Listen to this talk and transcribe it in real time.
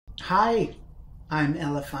Hi, I'm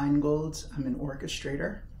Ella Feingold. I'm an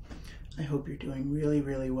orchestrator. I hope you're doing really,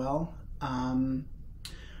 really well.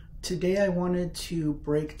 Today I wanted to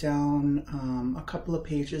break down a couple of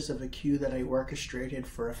pages of a cue that I orchestrated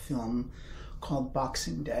for a film called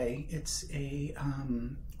Boxing Day. It's a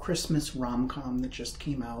Christmas rom-com that just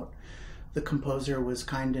came out. The composer was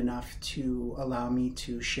kind enough to allow me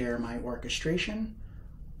to share my orchestration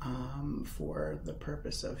for the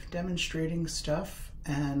purpose of demonstrating stuff,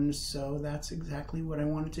 and so that's exactly what I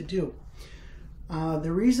wanted to do.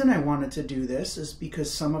 The reason I wanted to do this is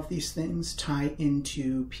because some of these things tie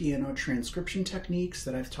into piano transcription techniques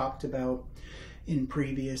that I've talked about in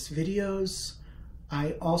previous videos.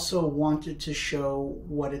 I also wanted to show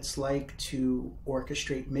what it's like to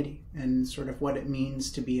orchestrate MIDI and sort of what it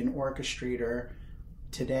means to be an orchestrator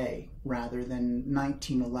today rather than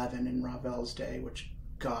 1911 in Ravel's day, which,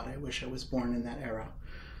 God, I wish I was born in that era.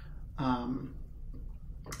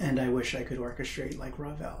 And I wish I could orchestrate like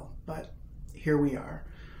Ravel, but here we are.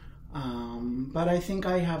 But I think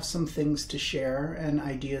I have some things to share and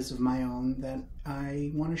ideas of my own that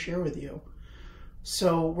I want to share with you.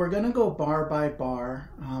 So we're going to go bar by bar.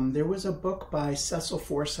 There was a book by Cecil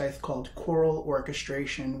Forsyth called Choral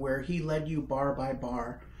Orchestration where he led you bar by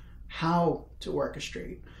bar how to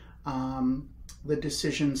orchestrate, the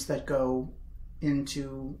decisions that go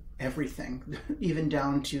into everything, even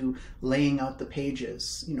down to laying out the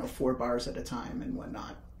pages, 4 bars at a time and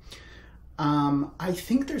whatnot. I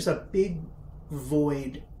think there's a big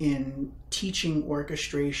void in teaching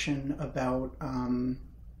orchestration about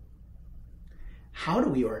how do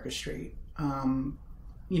we orchestrate.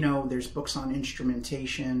 There's books on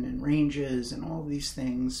instrumentation and ranges and all of these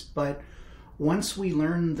things, but once we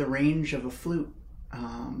learn the range of a flute,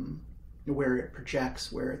 where it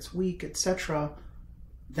projects, where it's weak, etc.,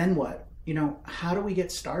 then what? How do we get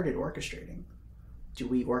started orchestrating? Do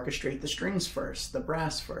we orchestrate the strings first, the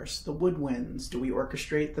brass first, the woodwinds? Do we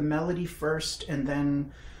orchestrate the melody first and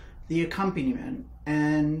then the accompaniment?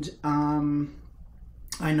 And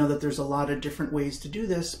I know that there's a lot of different ways to do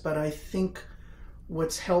this, but I think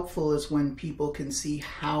what's helpful is when people can see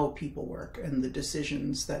how people work and the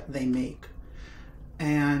decisions that they make.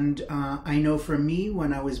 And I know for me,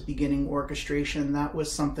 when I was beginning orchestration, that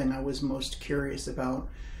was something I was most curious about.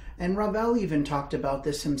 And Ravel even talked about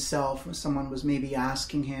this himself when someone was maybe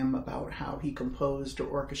asking him about how he composed or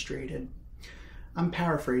orchestrated. I'm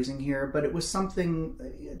paraphrasing here, but it was something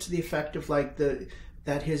to the effect of like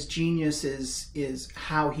that his genius is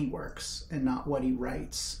how he works and not what he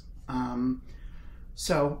writes.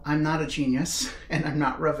 So I'm not a genius and I'm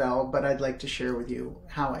not Ravel, but I'd like to share with you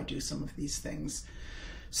how I do some of these things.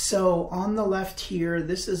 So on the left here,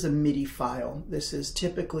 this is a MIDI file. This is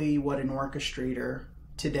typically what an orchestrator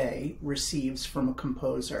today receives from a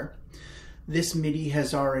composer. This MIDI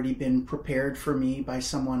has already been prepared for me by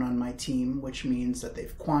someone on my team, which means that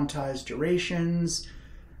they've quantized durations.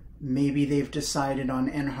 Maybe they've decided on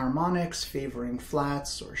enharmonics, favoring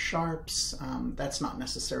flats or sharps. That's not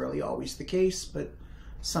necessarily always the case, but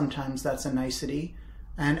sometimes that's a nicety.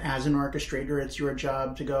 And as an orchestrator, it's your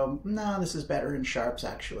job to go, no, this is better in sharps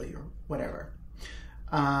actually, or whatever.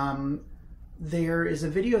 There is a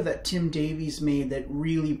video that Tim Davies made that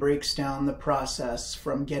really breaks down the process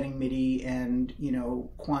from getting MIDI and,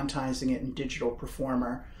 quantizing it in Digital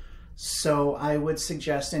Performer. So I would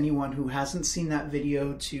suggest anyone who hasn't seen that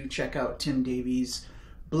video to check out Tim Davies'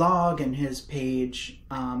 blog and his page,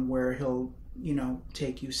 where he'll,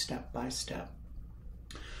 take you step by step.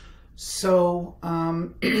 So,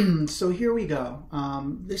 so here we go.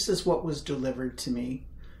 This is what was delivered to me.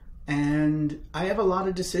 And I have a lot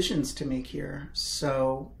of decisions to make here.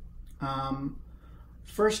 So,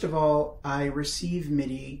 first of all, I receive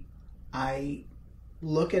MIDI. I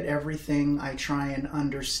look at everything. I try and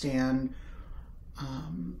understand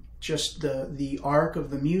just the arc of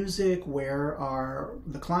the music. Where are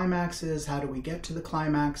the climaxes? How do we get to the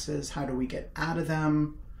climaxes? How do we get out of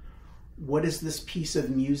them? What is this piece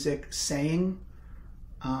of music saying?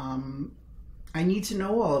 I need to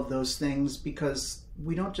know all of those things because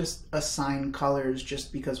we don't just assign colors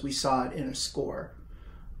just because we saw it in a score,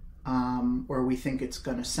 or we think it's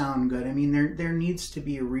going to sound good. I mean, there needs to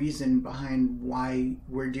be a reason behind why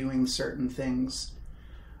we're doing certain things.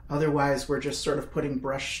 Otherwise, we're just sort of putting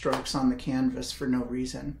brush strokes on the canvas for no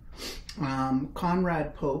reason.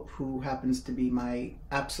 Conrad Pope, who happens to be my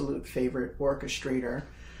absolute favorite orchestrator,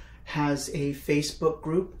 has a Facebook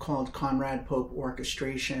group called Conrad Pope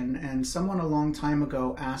Orchestration, and someone a long time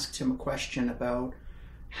ago asked him a question about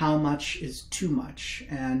how much is too much,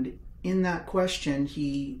 and in that question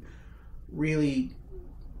he really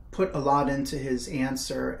put a lot into his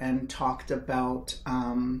answer and talked about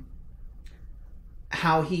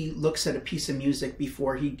how he looks at a piece of music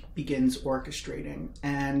before he begins orchestrating.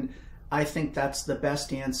 And I think that's the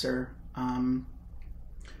best answer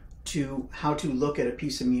to how to look at a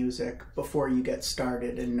piece of music before you get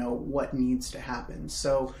started and know what needs to happen.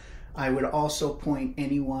 So I would also point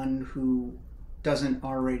anyone who doesn't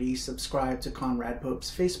already subscribe to Conrad Pope's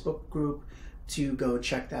Facebook group to go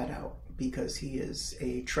check that out, because he is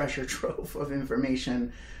a treasure trove of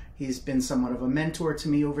information. He's been somewhat of a mentor to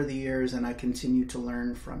me over the years, and I continue to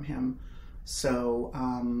learn from him. So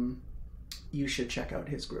you should check out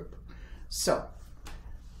his group. So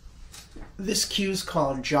this cue's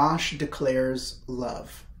called Josh Declares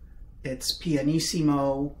Love. It's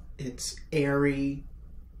pianissimo, it's airy,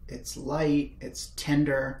 it's light, it's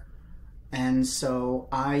tender, and so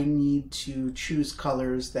I need to choose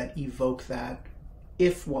colors that evoke that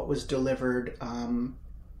if what was delivered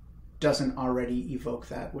doesn't already evoke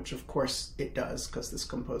that, which of course it does, because this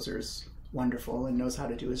composer is wonderful and knows how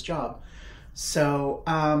to do his job. So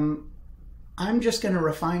I'm just going to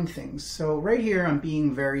refine things. So right here I'm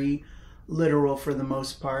being very literal for the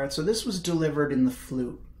most part. So this was delivered in the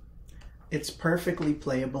flute. It's perfectly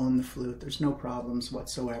playable in the flute. There's no problems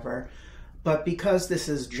whatsoever. But because this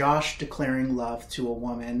is Josh declaring love to a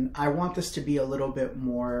woman, I want this to be a little bit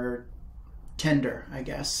more tender, I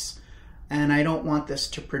guess. And I don't want this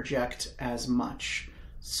to project as much.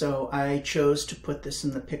 So I chose to put this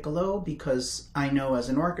in the piccolo because I know as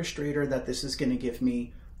an orchestrator that this is going to give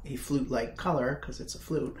me a flute-like color because it's a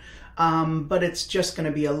flute. But it's just going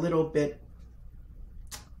to be a little bit,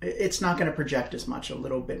 it's not going to project as much, a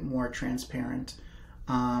little bit more transparent.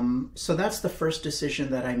 So that's the first decision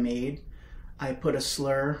that I made. I put a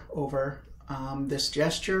slur over this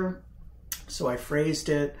gesture, so I phrased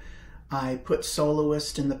it. I put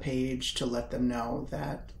soloist in the page to let them know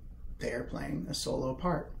that they are playing a solo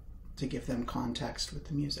part, to give them context with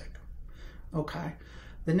the music. Okay.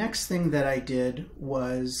 The next thing that I did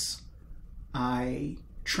was I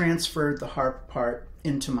transferred the harp part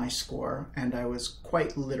into my score, and I was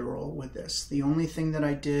quite literal with this. The only thing that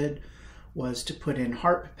I did was to put in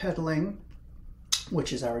harp pedaling,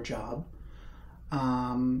 which is our job,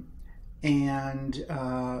 and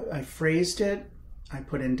I phrased it. I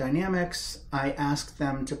put in dynamics. I asked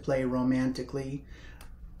them to play romantically.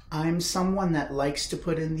 I'm someone that likes to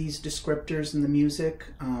put in these descriptors in the music.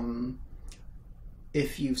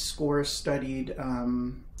 If you've score read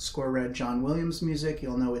John Williams music,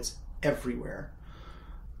 you'll know it's everywhere.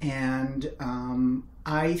 And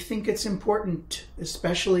I think it's important,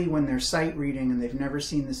 especially when they're sight reading and they've never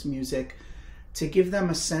seen this music, to give them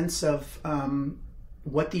a sense of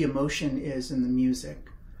what the emotion is in the music.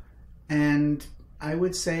 And I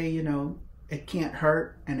would say, you know, it can't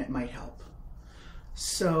hurt and it might help.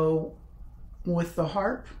 So with the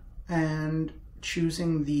harp and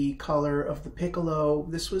choosing the color of the piccolo,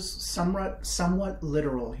 this was somewhat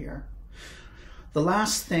literal here. The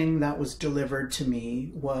last thing that was delivered to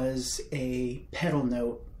me was a pedal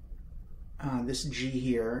note, this G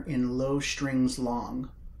here, in low strings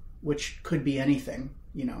long, which could be anything.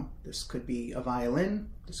 You know, this could be a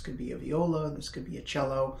violin, this could be a viola, this could be a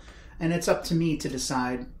cello, and it's up to me to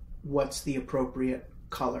decide what's the appropriate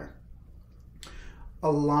color.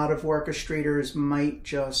 A lot of orchestrators might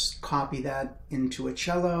just copy that into a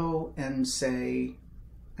cello and say,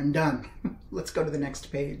 I'm done, let's go to the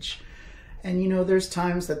next page. And you know, there's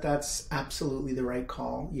times that that's absolutely the right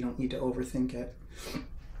call. You don't need to overthink it.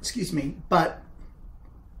 Excuse me, but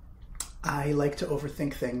I like to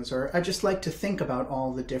overthink things, or I just like to think about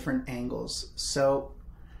all the different angles. So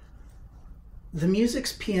the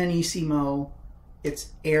music's pianissimo,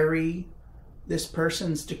 it's airy. This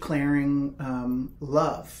person's declaring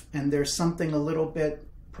love, and there's something a little bit,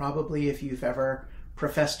 probably if you've ever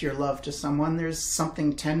professed your love to someone, there's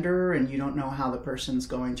something tender and you don't know how the person's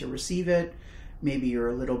going to receive it. Maybe you're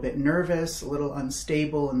a little bit nervous, a little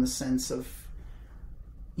unstable in the sense of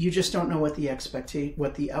you just don't know what the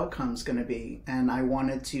outcome's going to be. And I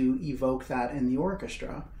wanted to evoke that in the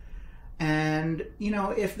orchestra. And, you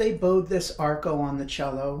know, if they bowed this arco on the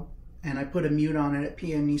cello and I put a mute on it at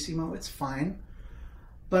pianissimo, it's fine.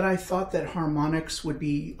 But I thought that harmonics would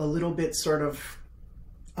be a little bit sort of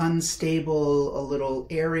unstable, a little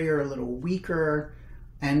airier, a little weaker,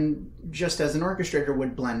 and just as an orchestrator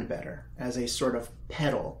would blend better as a sort of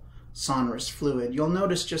pedal, sonorous fluid. You'll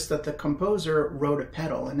notice just that the composer wrote a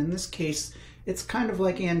pedal, and in this case, it's kind of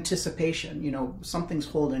like anticipation. You know, something's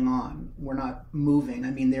holding on. We're not moving.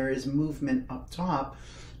 I mean, there is movement up top,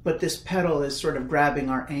 but this pedal is sort of grabbing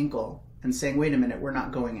our ankle and saying, wait a minute, we're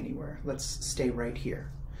not going anywhere. Let's stay right here.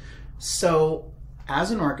 So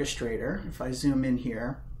as an orchestrator, if I zoom in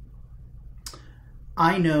here,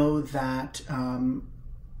 I know that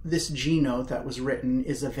this G note that was written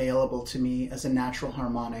is available to me as a natural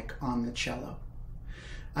harmonic on the cello.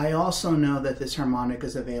 I also know that this harmonic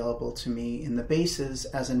is available to me in the basses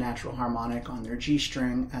as a natural harmonic on their G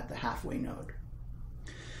string at the halfway note.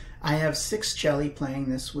 I have 6 celli playing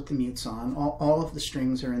this with the mutes on. All of the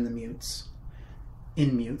strings are in the mutes,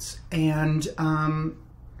 and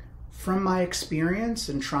from my experience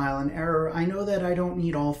and trial and error, I know that I don't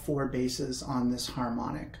need all 4 basses on this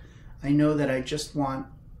harmonic. I know that I just want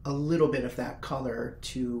a little bit of that color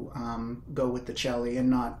to go with the cello and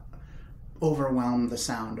not overwhelm the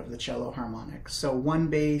sound of the cello harmonic. So 1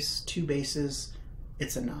 bass, 2 basses,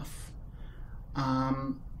 it's enough.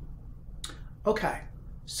 Okay,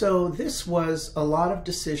 so this was a lot of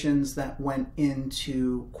decisions that went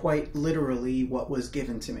into quite literally what was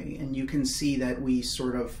given to me. And you can see that we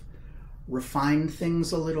sort of refined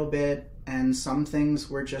things a little bit, and some things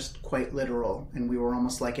were just quite literal, and we were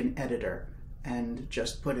almost like an editor and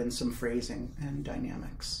just put in some phrasing and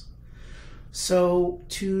dynamics. So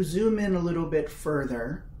to zoom in a little bit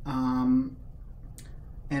further, and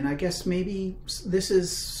I guess maybe this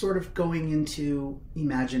is sort of going into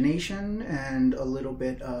imagination and a little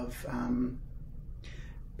bit of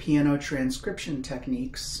piano transcription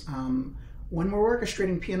techniques. When we're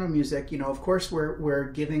orchestrating piano music, you know, of course we're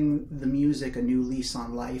giving the music a new lease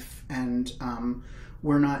on life, and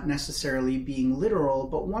we're not necessarily being literal,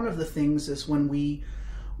 but one of the things is when we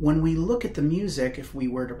look at the music, if we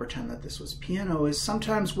were to pretend that this was piano, is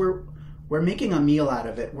sometimes we're making a meal out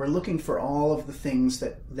of it. We're looking for all of the things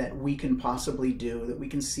that we can possibly do, that we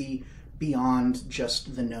can see beyond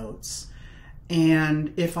just the notes.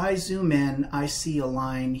 And if I zoom in, I see a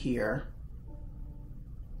line here.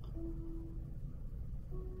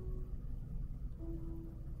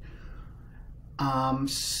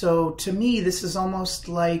 So to me, this is almost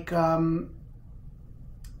like, I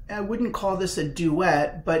wouldn't call this a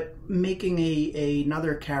duet, but making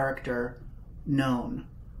another character known.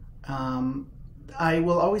 I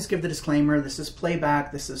will always give the disclaimer, this is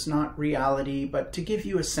playback, this is not reality, but to give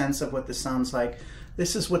you a sense of what this sounds like,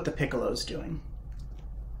 this is what the piccolo's doing.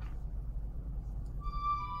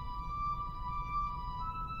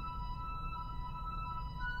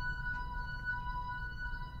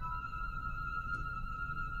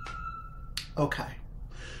 Okay,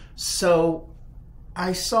 so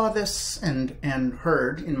I saw this and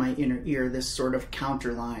heard in my inner ear this sort of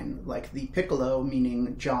counter line, like the piccolo,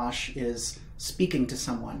 meaning Josh, is speaking to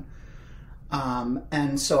someone.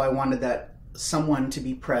 And so I wanted that someone to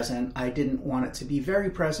be present. I didn't want it to be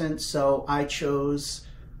very present, so I chose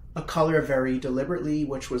a color very deliberately,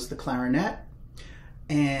 which was the clarinet,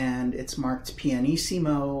 and it's marked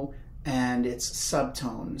pianissimo, and it's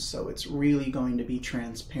subtones, so it's really going to be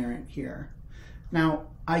transparent here. Now,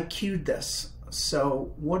 I cued this.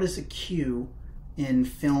 So what is a cue in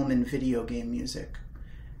film and video game music?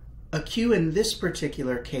 A cue in this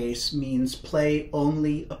particular case means play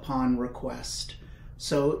only upon request.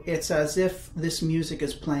 So it's as if this music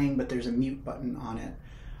is playing, but there's a mute button on it.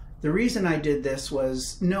 The reason I did this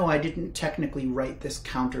was, no, I didn't technically write this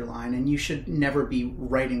counter line, and you should never be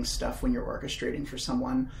writing stuff when you're orchestrating for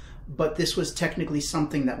someone, but this was technically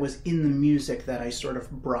something that was in the music that I sort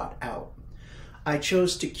of brought out. I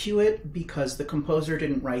chose to cue it because the composer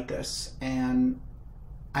didn't write this, and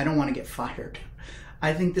I don't want to get fired.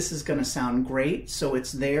 I think this is going to sound great, so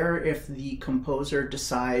it's there if the composer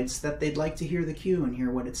decides that they'd like to hear the cue and hear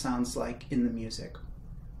what it sounds like in the music.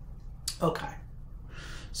 Okay,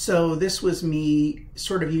 so this was me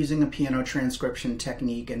sort of using a piano transcription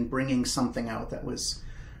technique and bringing something out that was,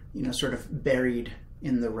 you know, sort of buried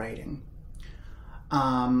in the writing.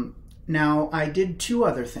 Now, I did 2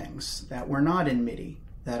 other things that were not in MIDI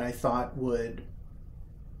that I thought would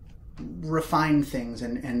refine things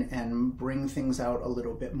and bring things out a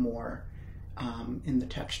little bit more in the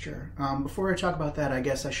texture. Before I talk about that, I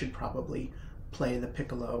guess I should probably play the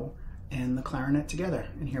piccolo and the clarinet together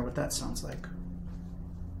and hear what that sounds like.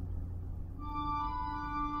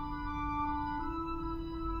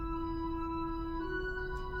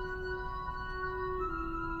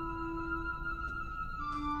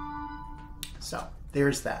 So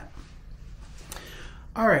there's that.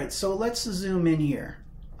 All right, so let's zoom in here.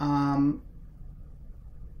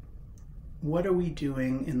 What are we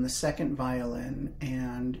doing in the second violin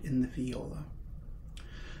and in the viola?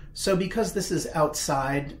 So because this is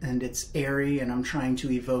outside and it's airy and I'm trying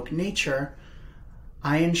to evoke nature,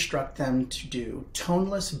 I instruct them to do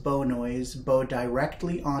toneless bow noise, bow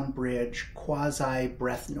directly on bridge, quasi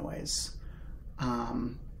breath noise.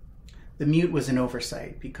 The mute was an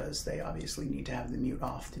oversight because they obviously need to have the mute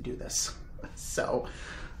off to do this. So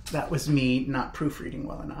that was me not proofreading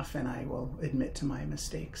well enough, and I will admit to my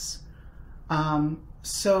mistakes.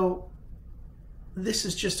 So this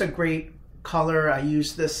is just a great color. I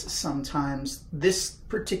use this sometimes. This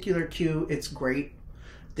particular cue, it's great.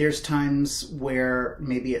 There's times where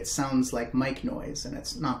maybe it sounds like mic noise and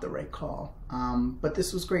it's not the right call. But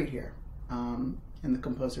this was great here, and the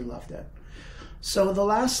composer loved it. So the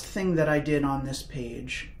last thing that I did on this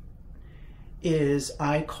page is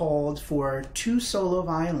I called for 2 solo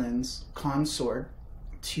violins, consort,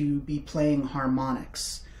 to be playing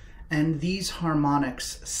harmonics. And these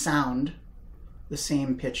harmonics sound the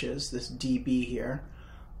same pitches, this dB here,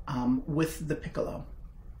 with the piccolo.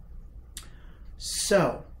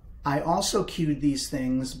 So I also cued these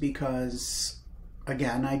things because,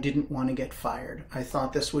 again, I didn't want to get fired. I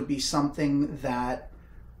thought this would be something that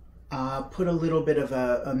put a little bit of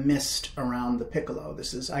a mist around the piccolo.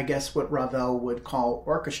 This is, I guess, what Ravel would call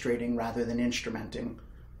orchestrating rather than instrumenting,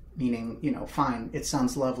 meaning, you know, fine, it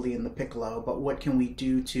sounds lovely in the piccolo, but what can we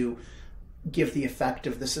do to give the effect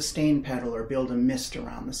of the sustain pedal or build a mist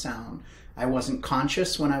around the sound? I wasn't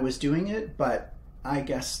conscious when I was doing it, but I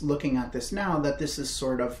guess looking at this now, that this is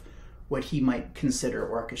sort of what he might consider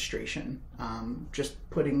orchestration. Just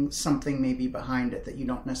putting something maybe behind it that you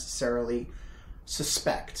don't necessarily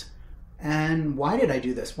suspect. And why did I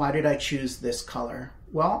do this? Why did I choose this color?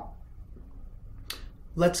 Well,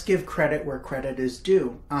 let's give credit where credit is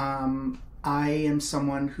due. I am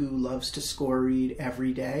someone who loves to score read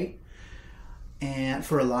every day, and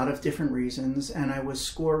for a lot of different reasons. And I was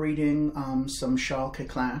score reading some Charles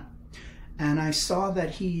Queclin, and I saw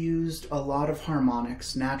that he used a lot of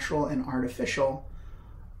harmonics, natural and artificial,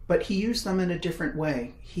 but he used them in a different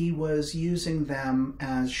way. He was using them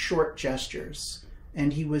as short gestures,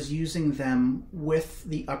 and he was using them with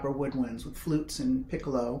the upper woodwinds, with flutes and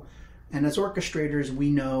piccolo. And as orchestrators, we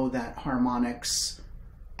know that harmonics,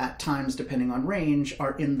 at times, depending on range,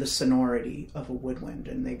 are in the sonority of a woodwind,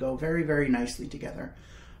 and they go very, very nicely together.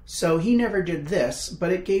 So he never did this,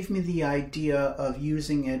 but it gave me the idea of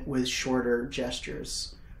using it with shorter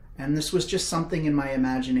gestures. And this was just something in my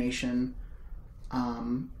imagination,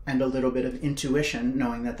 and a little bit of intuition,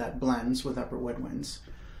 knowing that that blends with upper woodwinds.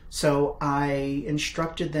 So I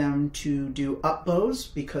instructed them to do up bows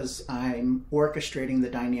because I'm orchestrating the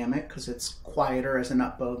dynamic, because it's quieter as an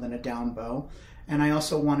up bow than a down bow. And I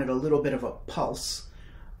also wanted a little bit of a pulse.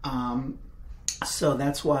 So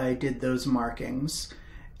that's why I did those markings.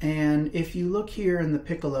 And if you look here in the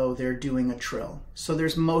piccolo, they're doing a trill. So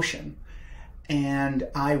there's motion. And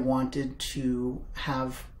I wanted to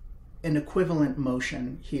have an equivalent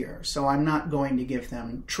motion here. So I'm not going to give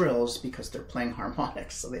them trills because they're playing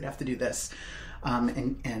harmonics. So they'd have to do this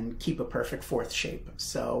and keep a perfect fourth shape.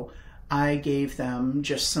 So I gave them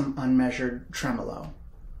just some unmeasured tremolo.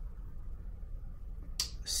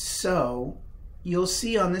 So you'll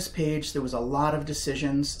see on this page there was a lot of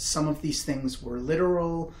decisions. Some of these things were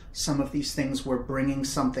literal, some of these things were bringing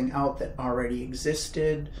something out that already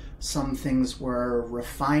existed, some things were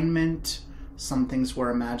refinement, some things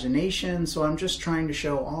were imagination. So I'm just trying to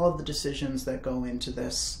show all of the decisions that go into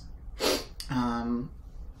this.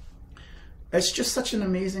 It's just such an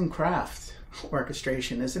amazing craft,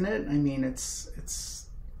 orchestration, isn't it? I mean, it's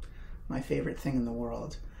my favorite thing in the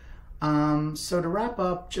world. So to wrap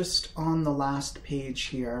up, just on the last page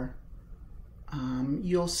here,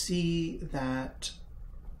 you'll see that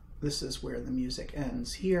this is where the music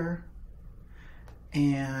ends here.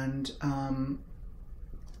 And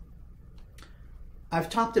I've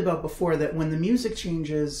talked about before that when the music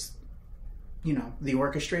changes, you know, the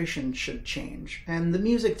orchestration should change. And the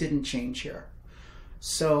music didn't change here.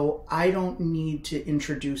 So I don't need to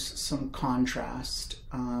introduce some contrast.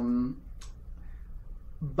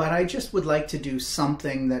 But I just would like to do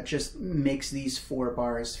something that just makes these 4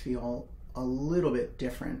 bars feel a little bit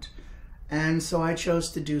different. And so I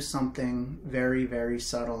chose to do something very, very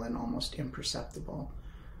subtle and almost imperceptible.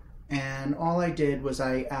 And all I did was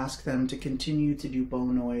I asked them to continue to do bow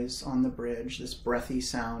noise on the bridge, this breathy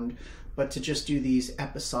sound, but to just do these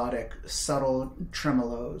episodic, subtle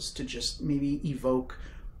tremolos to just maybe evoke,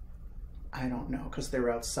 I don't know, because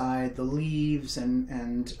they're outside, the leaves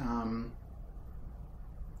and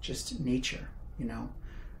just nature, you know.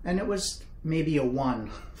 And it was maybe a 1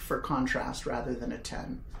 for contrast rather than a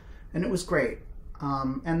 10. And it was great.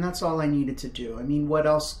 And that's all I needed to do. I mean, what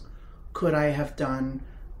else could I have done?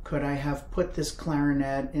 Could I have put this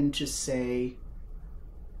clarinet into, say,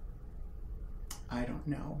 I don't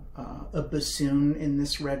know, a bassoon in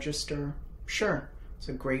this register? Sure, it's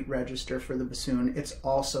a great register for the bassoon. It's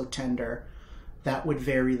also tender. That would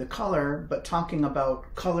vary the color, but talking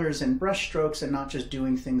about colors and brush strokes and not just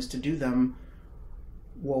doing things to do them,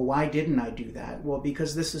 well, why didn't I do that? Well,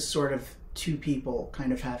 because this is sort of two people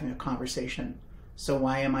kind of having a conversation. So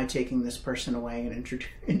why am I taking this person away and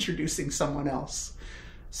introducing someone else?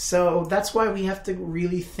 So that's why we have to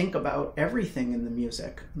really think about everything in the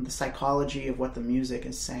music and the psychology of what the music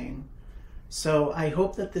is saying. So I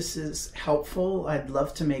hope that this is helpful. I'd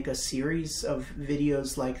love to make a series of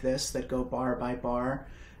videos like this that go bar by bar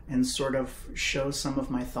and sort of show some of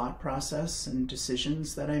my thought process and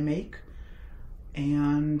decisions that I make.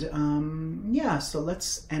 And yeah, so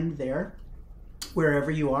let's end there.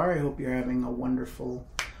 Wherever you are, I hope you're having a wonderful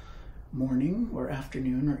morning or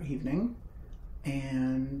afternoon or evening.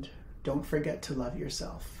 And don't forget to love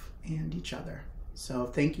yourself and each other. So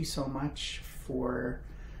thank you so much for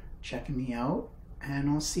checking me out, and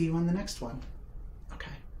I'll see you on the next one.